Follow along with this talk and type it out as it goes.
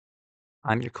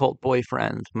I'm your cult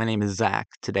boyfriend. My name is Zach.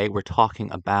 Today we're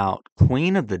talking about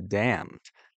Queen of the Damned,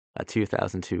 a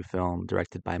 2002 film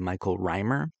directed by Michael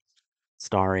Reimer,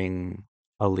 starring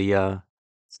Aaliyah,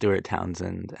 Stuart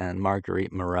Townsend, and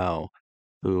Marguerite Moreau,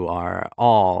 who are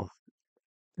all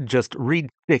just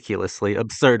ridiculously,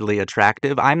 absurdly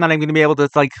attractive. I'm not even going to be able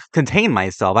to contain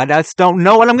myself. I just don't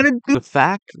know what I'm going to do. The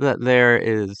fact that there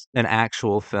is an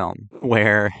actual film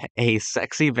where a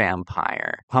sexy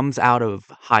vampire comes out of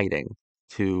hiding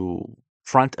to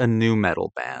front a new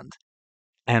metal band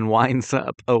and winds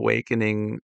up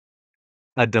awakening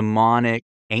a demonic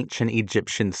ancient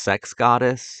Egyptian sex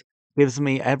goddess gives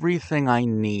me everything I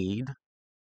need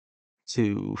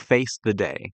to face the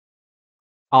day.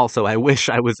 Also, I wish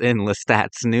I was in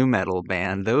Lestat's new metal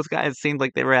band. Those guys seemed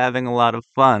like they were having a lot of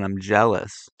fun. I'm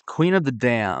jealous. Queen of the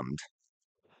Damned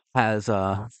has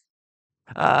uh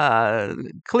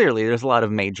clearly there's a lot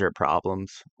of major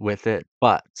problems with it,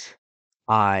 but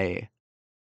I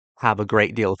have a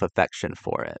great deal of affection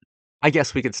for it. I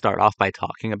guess we could start off by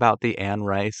talking about the Anne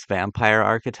Rice vampire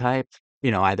archetype,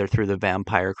 either through the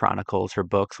Vampire Chronicles or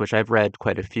books, which I've read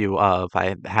quite a few of.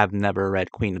 I have never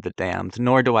read Queen of the Damned,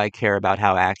 nor do I care about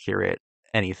how accurate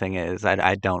anything is.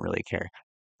 I don't really care.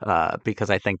 Because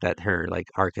I think that her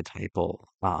archetypal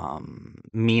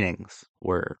meanings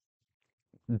were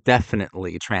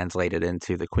definitely translated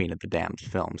into the Queen of the Damned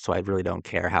film. So I really don't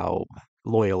care how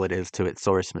loyal it is to its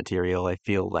source material. I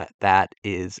feel that that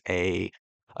is a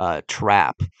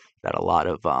trap that a lot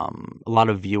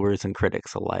of viewers and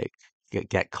critics alike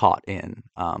get caught in.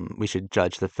 We should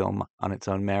judge the film on its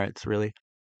own merits, really.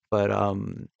 But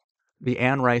the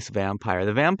Anne Rice vampire.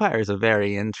 The vampire is a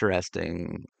very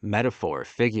interesting metaphor,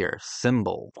 figure,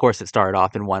 symbol. Of course, it started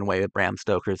off in one way with Bram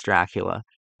Stoker's Dracula,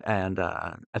 and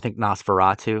I think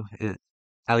Nosferatu,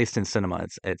 at least in cinema,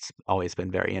 it's always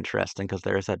been very interesting because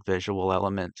there's that visual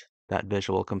element, that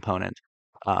visual component.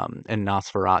 In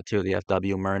Nosferatu, the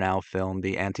F.W. Murnau film,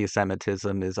 the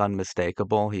anti-Semitism is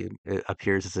unmistakable. He it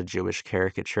appears as a Jewish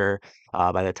caricature.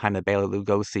 By the time that Bela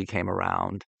Lugosi came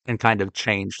around, and kind of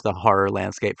changed the horror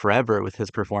landscape forever with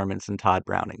his performance in Todd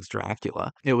Browning's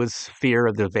Dracula. It was fear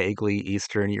of the vaguely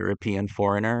Eastern European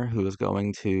foreigner who was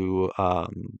going to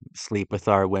sleep with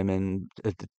our women,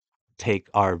 take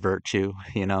our virtue,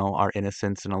 our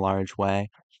innocence in a large way.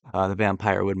 The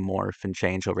vampire would morph and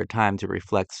change over time to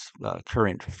reflect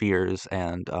current fears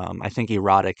and I think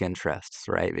erotic interests,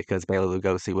 right? Because Bela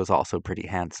Lugosi was also pretty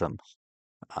handsome.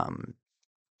 Um,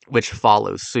 which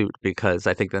follows suit because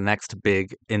I think the next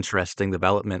big interesting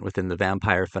development within the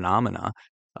vampire phenomena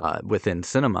within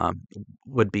cinema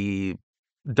would be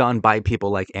done by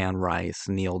people like Anne Rice,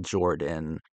 Neil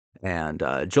Jordan, and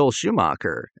Joel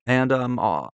Schumacher, and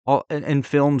in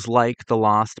films like The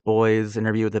Lost Boys,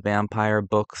 Interview with the Vampire,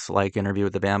 books like Interview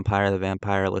with the Vampire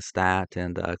Lestat,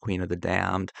 and Queen of the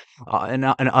Damned, and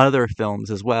other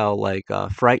films as well, like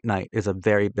Fright Night is a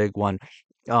very big one.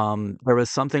 There was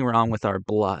something wrong with our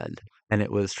blood, and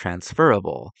it was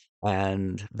transferable,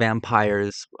 and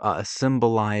vampires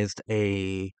symbolized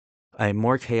a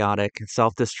more chaotic,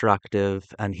 self-destructive,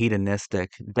 and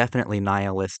hedonistic, definitely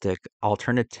nihilistic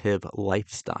alternative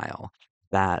lifestyle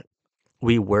that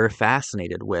we were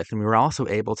fascinated with. And we were also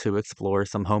able to explore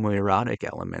some homoerotic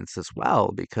elements as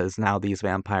well, because now these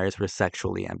vampires were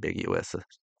sexually ambiguous,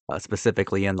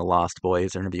 specifically in The Lost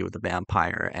Boys, Interview with the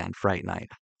Vampire, and Fright Night.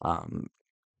 Um,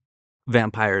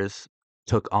 Vampires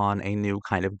took on a new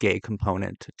kind of gay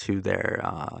component to their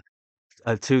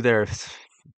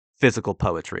physical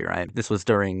poetry, right? This was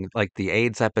during the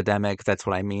AIDS epidemic. That's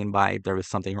what I mean by there was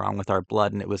something wrong with our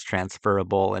blood and it was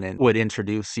transferable and it would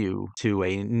introduce you to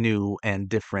a new and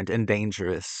different and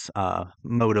dangerous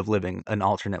mode of living, an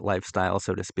alternate lifestyle,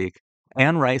 so to speak.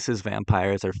 Anne Rice's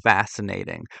vampires are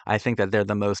fascinating. I think that they're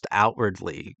the most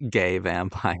outwardly gay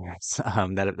vampires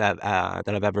that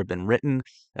have ever been written,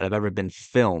 that have ever been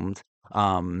filmed.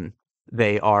 Um,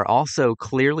 they are also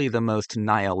clearly the most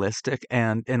nihilistic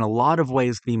and, in a lot of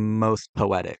ways, the most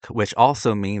poetic, which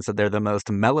also means that they're the most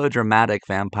melodramatic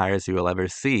vampires you will ever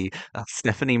see.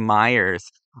 Stephanie Meyer's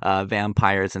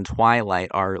vampires in Twilight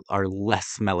are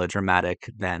less melodramatic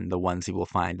than the ones you will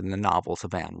find in the novels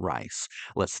of Anne Rice.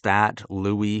 Lestat,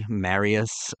 Louis,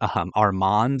 Marius,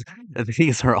 Armand,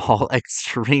 these are all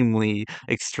extremely,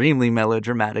 extremely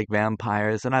melodramatic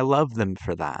vampires, and I love them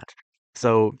for that.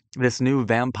 So this new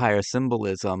vampire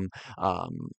symbolism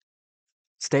um,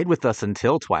 stayed with us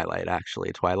until Twilight,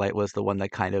 actually. Twilight was the one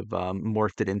that kind of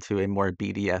morphed it into a more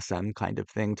BDSM kind of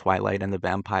thing. Twilight and the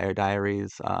Vampire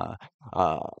Diaries. Uh,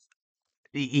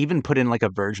 even put in like a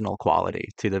virginal quality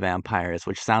to the vampires,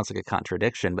 which sounds like a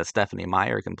contradiction, but Stephanie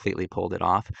Meyer completely pulled it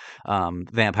off.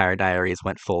 Vampire Diaries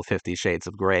went full 50 Shades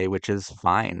of Grey, which is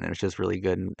fine, and which is really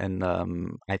good, and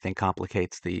I think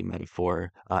complicates the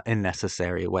metaphor in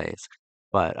necessary ways.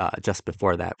 But just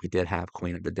before that, we did have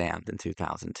Queen of the Damned in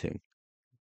 2002.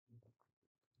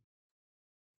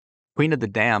 Queen of the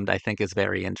Damned, I think, is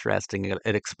very interesting.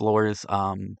 It explores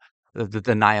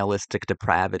the nihilistic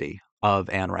depravity of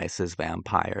Anne Rice's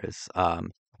vampires.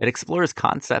 It explores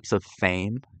concepts of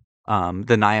fame,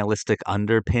 the nihilistic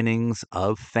underpinnings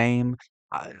of fame.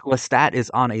 Lestat is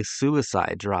on a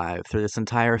suicide drive through this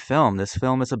entire film. This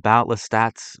film is about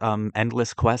Lestat's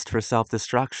endless quest for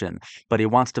self-destruction, but he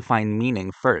wants to find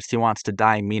meaning first. He wants to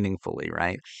die meaningfully,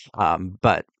 right?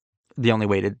 But the only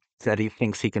way to that he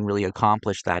thinks he can really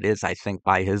accomplish that is, I think,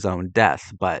 by his own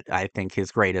death. But I think his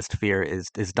greatest fear is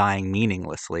dying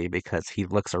meaninglessly because he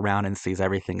looks around and sees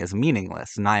everything as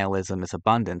meaningless. Nihilism is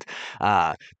abundant.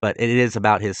 But it is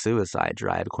about his suicide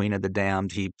drive. Queen of the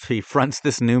Damned. He fronts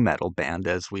this new metal band,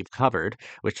 as we've covered,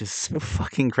 which is so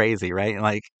fucking crazy, right?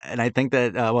 Like, and I think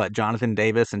that what Jonathan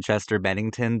Davis and Chester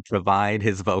Bennington provide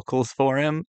his vocals for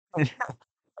him.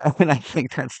 And I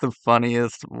think that's the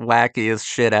funniest, wackiest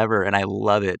shit ever, and I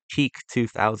love it. Peak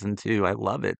 2002. I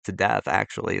love it to death,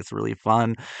 actually. It's really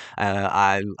fun.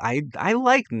 I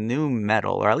like new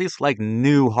metal, or at least like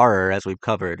new horror, as we've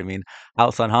covered. I mean,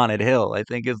 House on Haunted Hill, I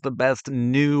think, is the best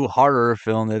new horror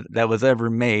film that was ever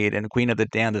made, and Queen of the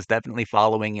Damned is definitely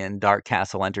following in Dark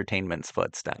Castle Entertainment's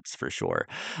footsteps for sure.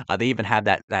 They even had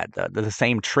the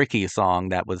same tricky song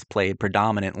that was played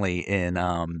predominantly in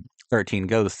 13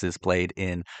 Ghosts is played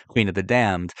in Queen of the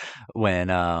Damned when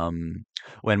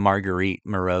when Marguerite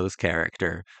Moreau's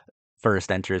character first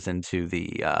enters into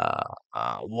the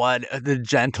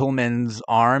gentleman's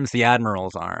arms, the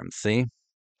admiral's arms. See,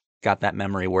 got that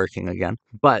memory working again.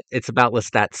 But it's about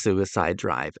Lestat's suicide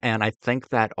drive, and I think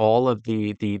that all of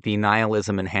the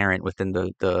nihilism inherent within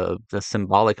the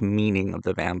symbolic meaning of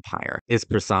the vampire is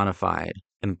personified,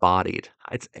 embodied.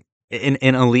 It's in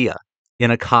Aaliyah, in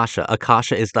Akasha.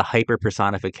 Akasha is the hyper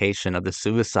personification of the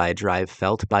suicide drive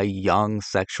felt by young,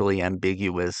 sexually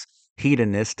ambiguous,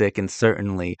 hedonistic, and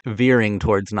certainly veering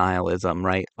towards nihilism,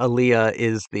 right? Aaliyah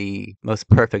is the most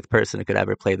perfect person who could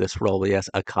ever play this role. But yes,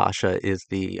 Akasha is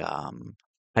the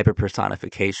hyper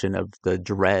personification of the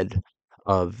dread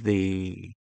of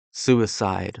the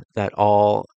suicide that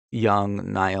all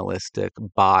young, nihilistic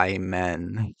bi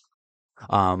men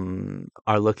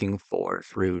are looking for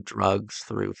through drugs,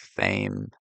 through fame,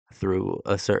 through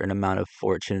a certain amount of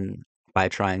fortune. By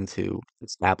trying to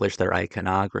establish their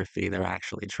iconography, they're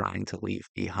actually trying to leave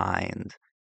behind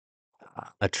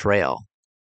a trail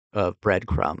of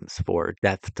breadcrumbs for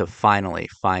death to finally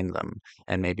find them.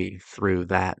 And maybe through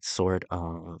that sort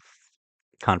of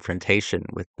confrontation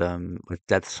with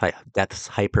death's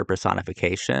hyper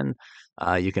personification,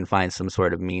 you can find some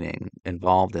sort of meaning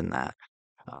involved in that.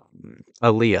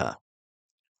 Aaliyah.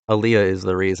 Aaliyah is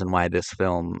the reason why this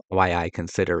film, why I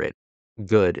consider it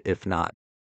good, if not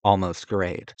almost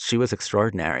great. She was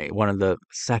extraordinary, one of the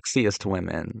sexiest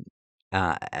women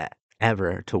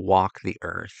ever to walk the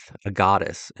earth, a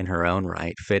goddess in her own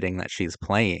right, fitting that she's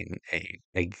playing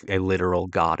a literal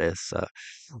goddess,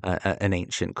 an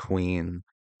ancient queen.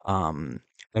 Um,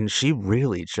 and she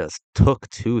really just took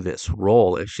to this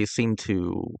role. She seemed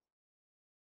to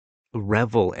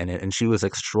revel in it, and she was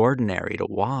extraordinary to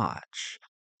watch.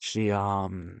 She,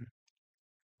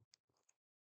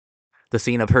 the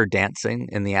scene of her dancing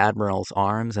in the Admiral's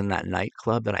arms in that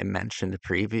nightclub that I mentioned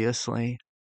previously,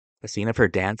 the scene of her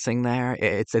dancing there,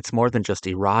 it's more than just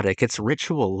erotic, it's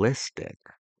ritualistic,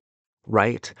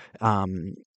 right?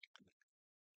 Um,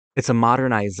 it's a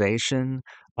modernization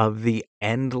of the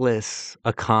endless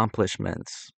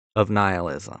accomplishments of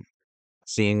nihilism.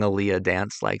 Seeing Aaliyah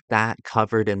dance like that,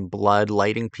 covered in blood,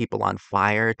 lighting people on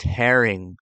fire,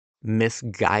 tearing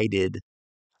misguided,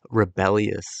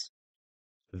 rebellious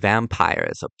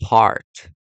vampires apart,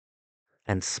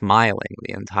 and smiling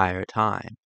the entire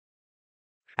time,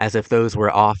 as if those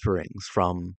were offerings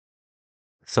from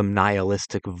some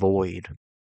nihilistic void.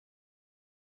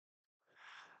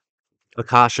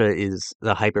 Akasha is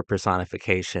the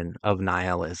hyper-personification of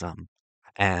nihilism,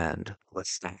 and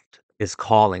Lestat is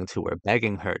calling to her,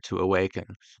 begging her to awaken.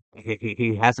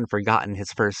 He hasn't forgotten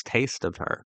his first taste of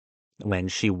her when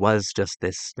she was just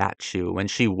this statue, when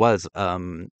she was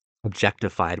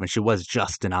objectified, when she was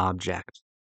just an object.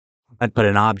 But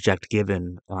an object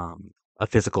given a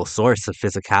physical source of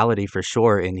physicality for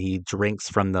sure, and he drinks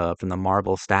from the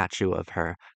marble statue of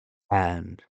her,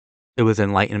 and It was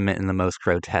enlightenment in the most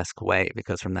grotesque way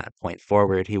because from that point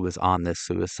forward, he was on this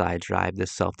suicide drive,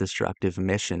 this self-destructive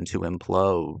mission to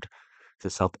implode, to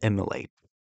self-immolate,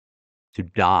 to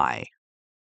die,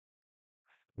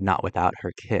 not without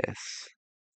her kiss,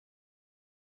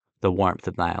 the warmth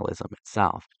of nihilism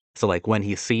itself. So, like, when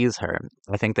he sees her,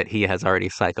 I think that he has already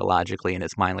psychologically in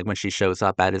his mind, like when she shows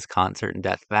up at his concert in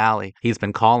Death Valley, he's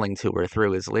been calling to her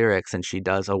through his lyrics, and she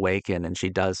does awaken and she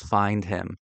does find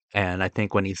him. And I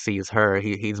think when he sees her,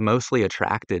 he's mostly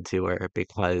attracted to her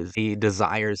because he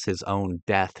desires his own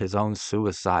death, his own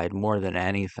suicide more than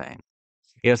anything.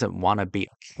 He doesn't wanna be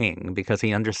a king because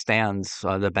he understands,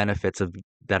 the benefits of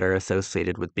that are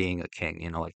associated with being a king, you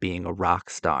know, like being a rock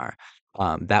star.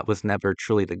 That was never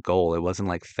truly the goal, it wasn't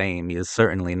like fame. He is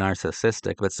certainly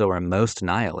narcissistic, but so are most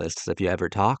nihilists. If you ever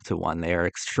talk to one, they are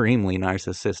extremely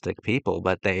narcissistic people,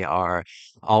 but they are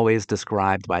always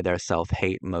described by their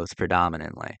self-hate most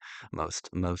predominantly, most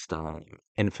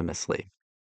infamously.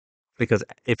 Because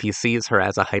if he sees her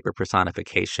as a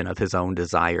hyper-personification of his own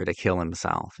desire to kill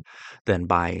himself, then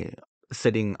by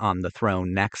sitting on the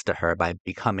throne next to her, by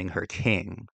becoming her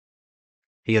king,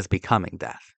 he is becoming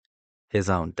death, his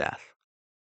own death.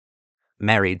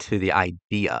 Married to the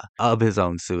idea of his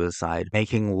own suicide,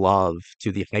 making love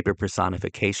to the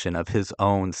hyper-personification of his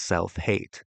own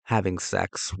self-hate, having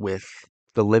sex with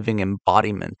the living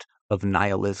embodiment of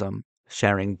nihilism,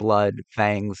 sharing blood,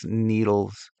 fangs,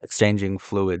 needles, exchanging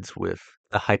fluids with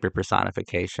the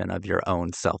hyper-personification of your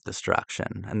own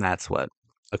self-destruction. And that's what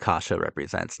Akasha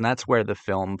represents. And that's where the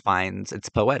film finds its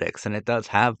poetics, and it does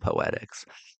have poetics.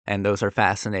 And those are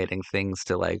fascinating things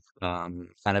to like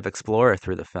kind of explore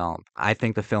through the film. I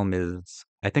think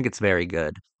it's very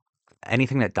good.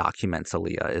 Anything that documents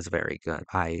Aaliyah is very good.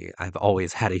 I've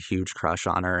always had a huge crush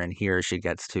on her, and here she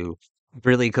gets to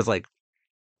really because like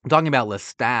talking about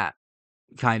Lestat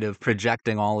kind of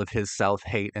projecting all of his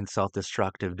self-hate and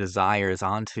self-destructive desires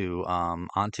onto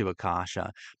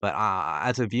Akasha. But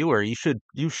as a viewer, you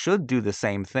should do the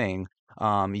same thing.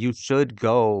 You should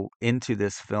go into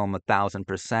this film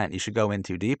 1,000%. You should go in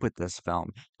too deep with this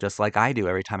film, just like I do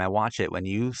every time I watch it. When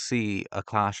you see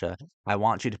Akasha, I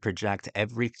want you to project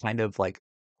every kind of like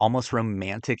almost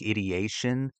romantic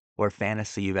ideation or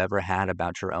fantasy you've ever had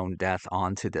about your own death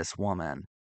onto this woman.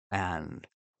 And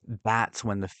that's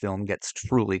when the film gets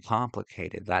truly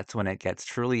complicated. That's when it gets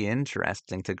truly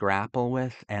interesting to grapple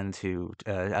with and to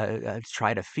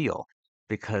try to feel,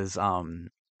 because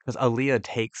Aaliyah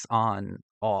takes on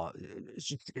all.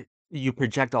 sh- You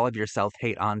project all of your self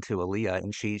hate onto Aaliyah,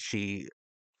 and she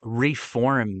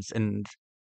reforms and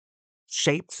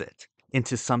shapes it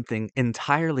into something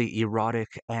entirely erotic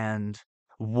and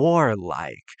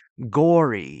warlike,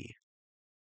 gory,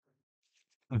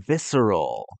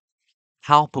 visceral,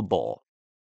 palpable,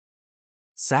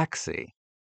 sexy.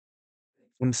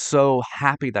 I'm so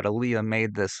happy that Aaliyah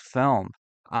made this film,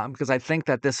 because I think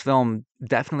that this film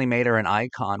definitely made her an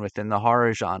icon within the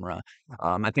horror genre.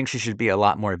 I think she should be a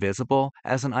lot more visible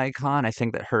as an icon. I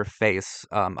think that her face,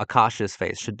 Akasha's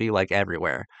face, should be like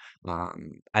everywhere.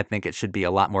 I think it should be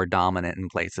a lot more dominant in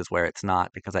places where it's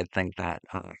not, because I think that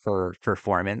her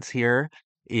performance here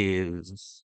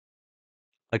is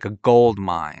like a gold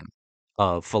mine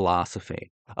of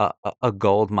philosophy, a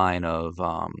gold mine of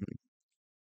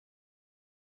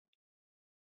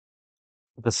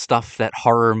the stuff that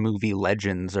horror movie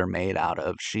legends are made out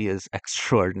of. She is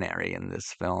extraordinary in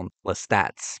this film.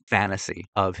 Lestat's fantasy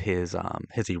of his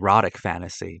erotic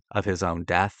fantasy of his own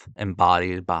death,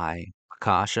 embodied by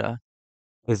Akasha,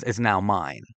 is now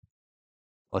mine.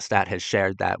 Lestat has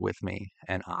shared that with me,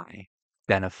 and I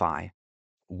identify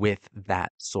with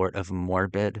that sort of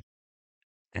morbid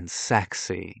and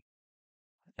sexy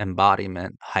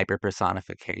embodiment,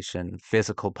 hyperpersonification,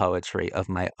 physical poetry of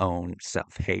my own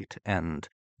self-hate and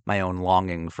my own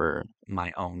longing for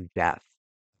my own death.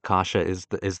 Kasha is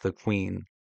the queen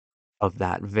of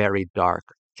that very dark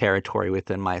territory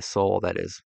within my soul that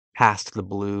is past the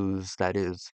blues, that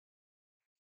is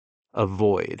a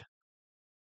void.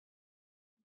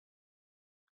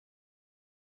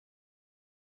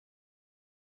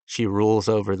 She rules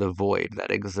over the void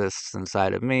that exists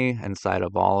inside of me, inside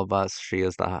of all of us. She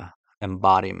is the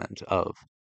embodiment of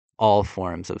all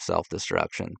forms of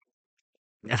self-destruction.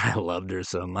 And I loved her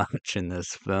so much in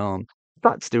this film.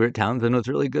 Thought Stuart Townsend was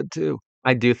really good too.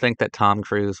 I do think that Tom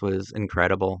Cruise was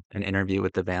incredible in Interview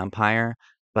with the Vampire,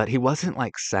 but he wasn't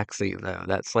like sexy though.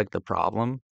 That's like the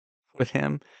problem with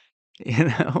him. You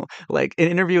know, like in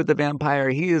Interview with the Vampire,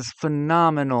 he is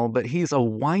phenomenal, but he's a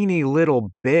whiny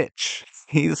little bitch.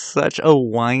 He's such a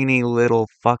whiny little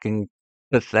fucking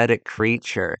pathetic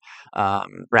creature.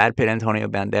 Brad Pitt, Antonio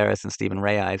Banderas, and Stephen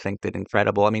Rea, I think, did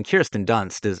incredible. I mean, Kirsten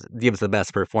Dunst gives the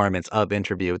best performance of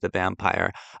Interview with the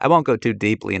Vampire. I won't go too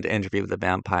deeply into Interview with the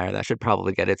Vampire. That should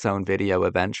probably get its own video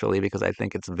eventually because I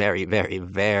think it's very, very,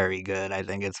 very good. I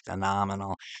think it's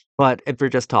phenomenal. But if we're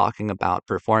just talking about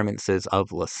performances of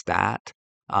Lestat,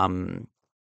 um,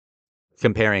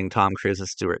 comparing Tom Cruise to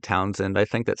Stuart Townsend, I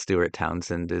think that Stuart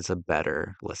Townsend is a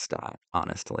better Lestat,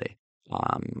 honestly.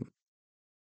 Um,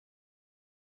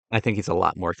 I think he's a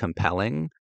lot more compelling,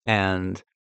 and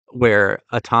where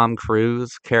a Tom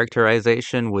Cruise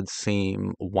characterization would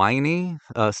seem whiny,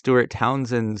 Stuart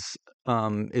Townsend's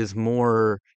is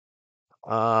more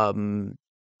um,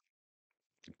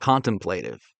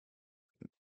 contemplative,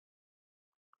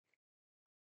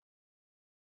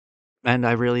 and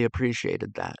I really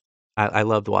appreciated that. I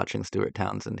loved watching Stuart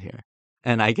Townsend here.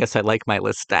 And I guess I like my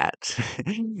Lestat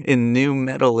in new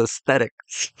metal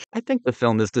aesthetics. I think the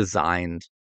film is designed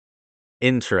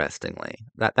interestingly.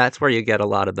 That's where you get a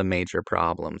lot of the major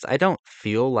problems. I don't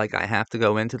feel like I have to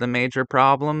go into the major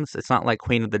problems. It's not like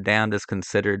Queen of the Damned is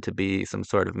considered to be some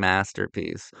sort of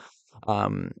masterpiece.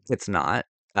 It's not.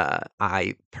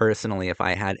 I personally, if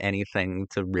I had anything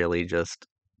to really just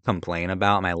complain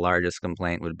about, my largest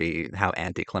complaint would be how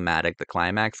anticlimactic the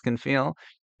climax can feel.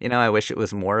 I wish it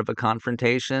was more of a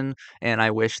confrontation, and I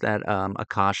wish that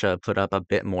Akasha put up a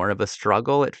bit more of a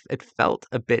struggle. It felt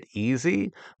a bit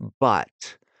easy,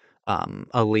 but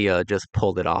Aaliyah just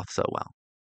pulled it off so well.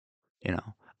 You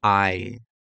know, I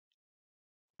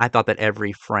I thought that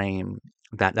every frame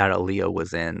that Aaliyah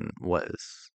was in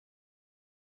was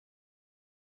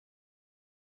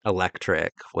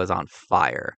electric, was on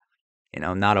fire.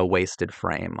 Not a wasted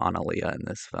frame on Aaliyah in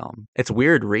this film. It's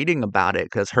weird reading about it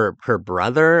because her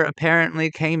brother apparently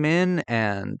came in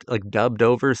and like dubbed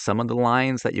over some of the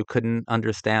lines that you couldn't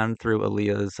understand through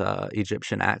Aaliyah's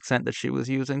Egyptian accent that she was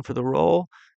using for the role.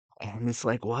 And it's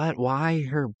like, what? Why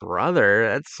her brother?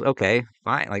 That's okay,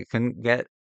 fine. Like, couldn't get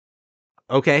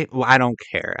okay. Well, I don't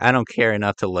care. I don't care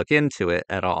enough to look into it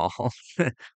at all.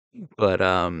 But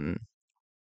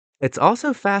it's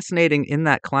also fascinating in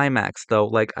that climax, though.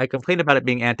 Like, I complained about it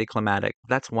being anticlimactic.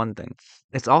 That's one thing.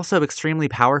 It's also extremely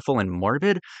powerful and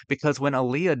morbid because when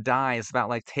Aaliyah dies, about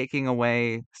like taking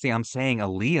away. See, I'm saying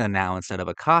Aaliyah now instead of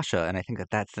Akasha, and I think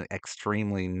that that's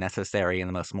extremely necessary and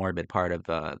the most morbid part of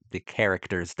the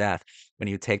character's death. When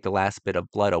you take the last bit of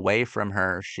blood away from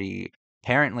her, she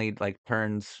apparently like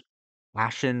turns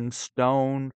ashen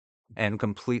stone and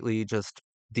completely just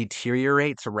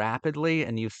deteriorates rapidly,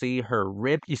 and you see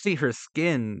her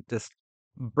skin just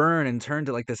burn and turn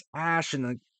to like this ash, and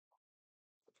like,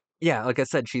 yeah, like I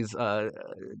said, she's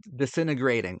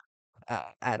disintegrating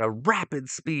at a rapid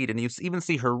speed, and even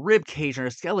see her rib cage and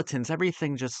her skeletons,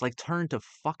 everything just like turn to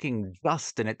fucking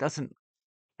dust, and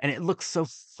it looks so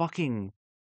fucking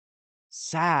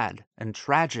sad and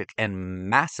tragic and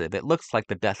massive. It looks like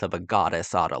the death of a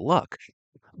goddess ought to look.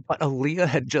 But Aaliyah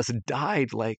had just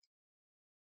died, like,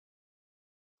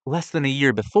 less than a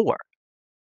year before.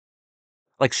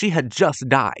 Like, she had just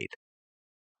died,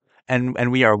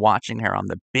 and we are watching her on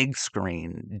the big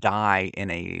screen die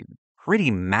in a pretty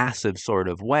massive sort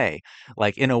of way,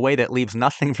 like, in a way that leaves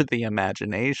nothing for the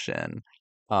imagination.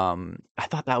 I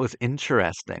thought that was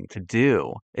interesting to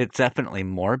do. It's definitely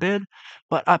morbid,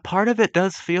 but a part of it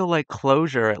does feel like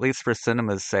closure, at least for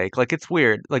cinema's sake. Like, it's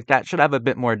weird, like, that should have a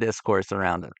bit more discourse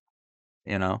around it,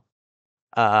 you know?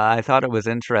 I thought it was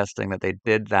interesting that they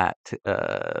did that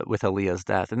with Aaliyah's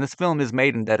death, and this film is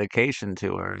made in dedication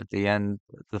to her. At the end,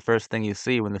 the first thing you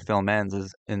see when the film ends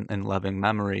is in loving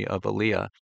memory of Aaliyah.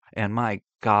 And my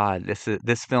God,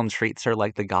 this film treats her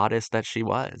like the goddess that she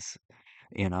was.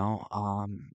 You know,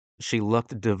 she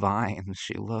looked divine.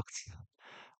 She looked,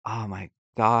 oh my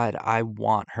God, I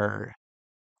want her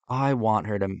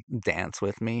to dance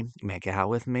with me, make out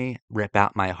with me, rip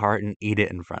out my heart, and eat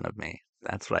it in front of me.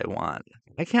 That's what I want.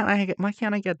 Why can't I get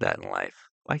that in life?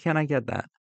 Why can't I get that?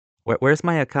 Where's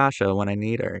my Akasha when I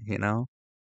need her, you know?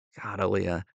 God,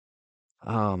 Aaliyah.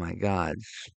 Oh my God.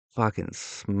 Fucking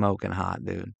smoking hot,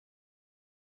 dude.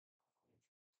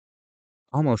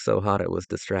 Almost so hot it was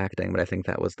distracting, but I think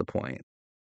that was the point.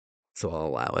 So I'll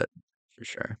allow it for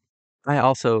sure. I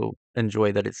also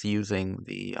enjoy that it's using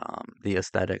the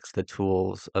aesthetics, the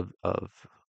tools of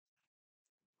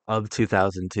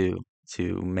 2002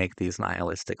 to make these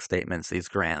nihilistic statements, these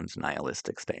grand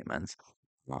nihilistic statements.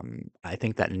 I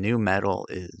think that new metal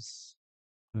is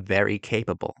very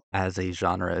capable as a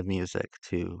genre of music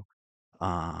to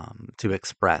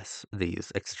express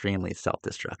these extremely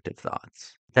self-destructive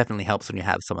thoughts. Definitely helps when you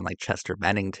have someone like Chester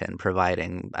Bennington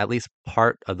providing at least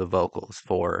part of the vocals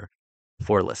for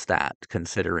for Lestat,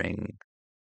 considering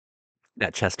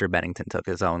that Chester Bennington took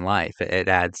his own life. It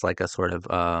adds like a sort of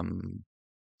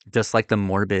just like the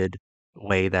morbid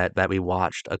way that we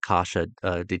watched Akasha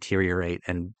deteriorate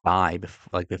and die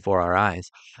like before our eyes.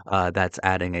 That's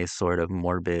adding a sort of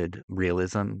morbid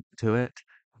realism to it.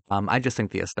 I just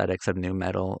think the aesthetics of new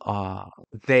metal,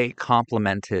 they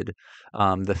complemented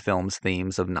the film's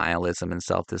themes of nihilism and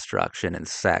self-destruction and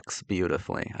sex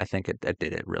beautifully. I think it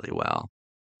did it really well.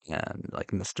 And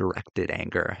like misdirected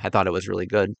anger. I thought it was really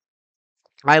good.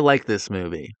 I like this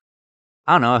movie.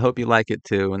 I don't know, I hope you like it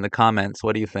too. In the comments,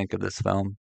 what do you think of this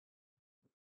film?